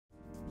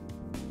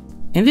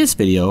In this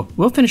video,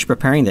 we'll finish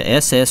preparing the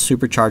SS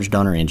supercharged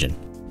donor engine.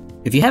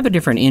 If you have a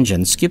different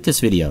engine, skip this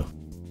video.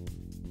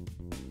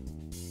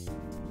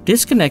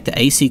 Disconnect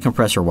the AC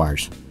compressor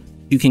wires.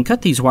 You can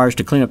cut these wires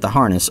to clean up the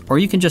harness, or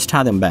you can just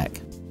tie them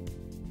back.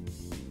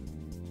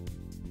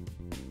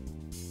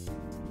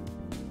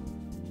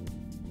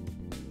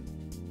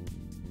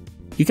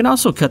 You can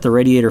also cut the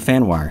radiator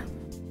fan wire.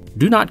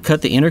 Do not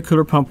cut the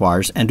intercooler pump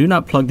wires and do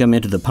not plug them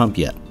into the pump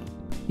yet.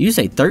 Use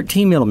a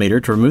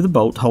 13mm to remove the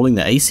bolt holding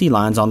the AC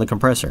lines on the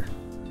compressor.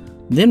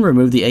 Then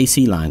remove the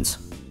AC lines.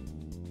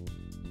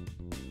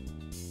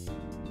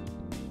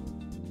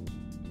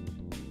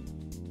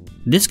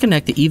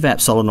 Disconnect the evap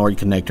solenoid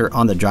connector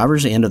on the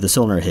driver's end of the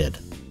cylinder head.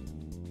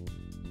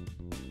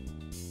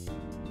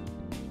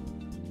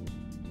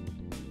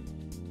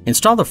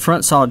 Install the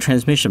front solid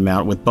transmission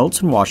mount with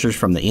bolts and washers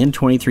from the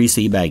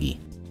N23C baggie.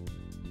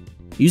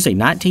 Use a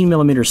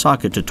 19mm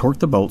socket to torque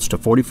the bolts to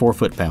 44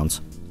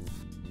 foot-pounds.